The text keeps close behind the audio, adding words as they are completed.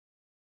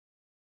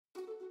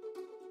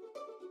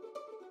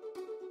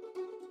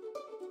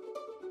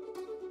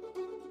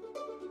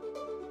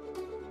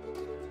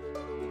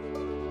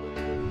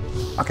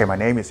Okay, my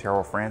name is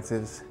Harold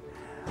Francis.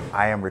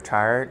 I am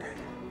retired.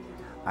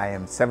 I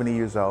am 70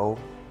 years old.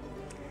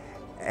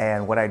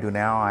 And what I do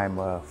now, I'm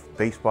a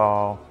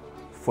baseball,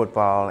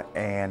 football,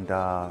 and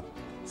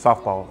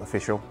softball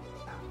official.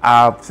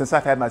 Since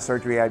I've had my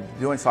surgery, I'm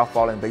doing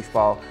softball and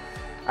baseball.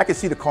 I can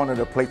see the corner of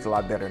the plates a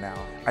lot better now.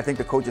 I think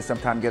the coaches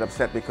sometimes get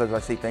upset because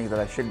I see things that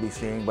I shouldn't be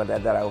seeing, but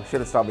that I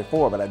should have saw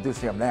before, but I do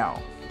see them now.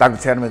 Dr.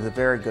 Tedman is a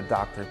very good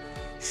doctor.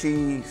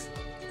 She's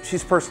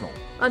personal.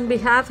 On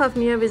behalf of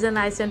NeoVision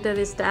Eye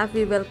Center staff,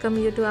 we welcome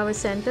you to our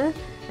center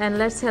and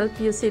let's help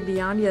you see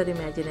beyond your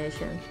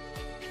imagination.